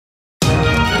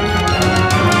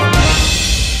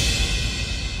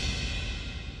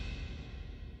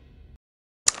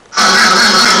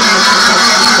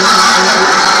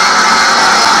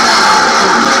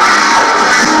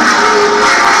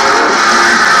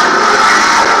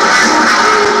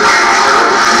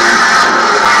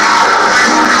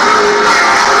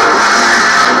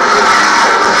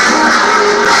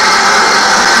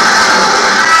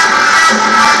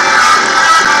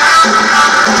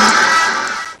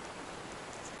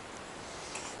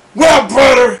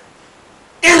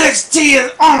NXT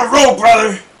is on the road,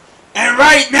 brother. And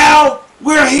right now,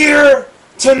 we're here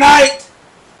tonight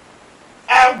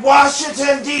at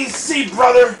Washington, D.C.,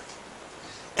 brother.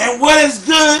 And what is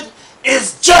good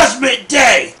is Judgment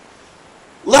Day.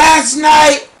 Last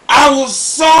night, I was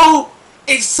so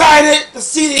excited to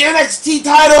see the NXT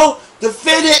title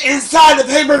defended inside the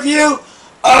pay-per-view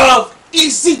of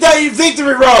ECW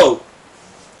Victory Road.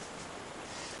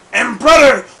 And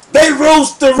brother, they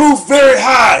rose the roof very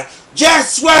high. Jack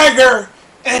Swagger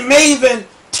and Maven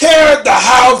tear the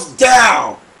house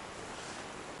down.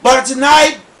 But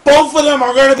tonight, both of them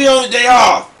are going to be on the day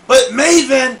off. But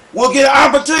Maven will get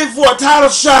an opportunity for a title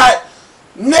shot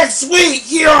next week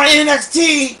here on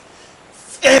NXT.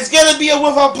 And it's going to be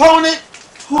with an opponent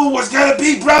who was going to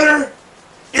be, brother,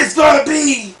 it's going to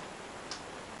be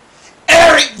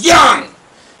Eric Young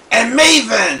and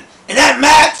Maven. And that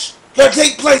match going to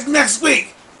take place next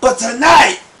week. But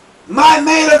tonight, my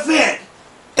main event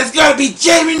is going to be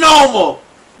Jamie Noble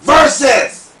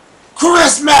versus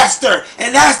Chris Master.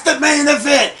 And that's the main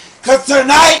event. Because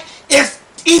tonight is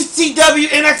ECW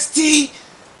NXT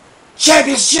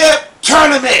Championship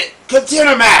Tournament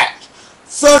Contender Match.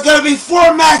 So it's going to be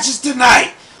 4 matches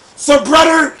tonight. So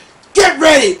brother, get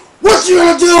ready. What you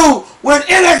going to do when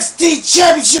NXT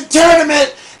Championship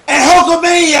Tournament and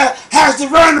Hulkamania has to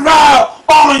run around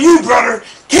on you, brother?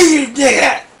 Can you dig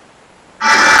that?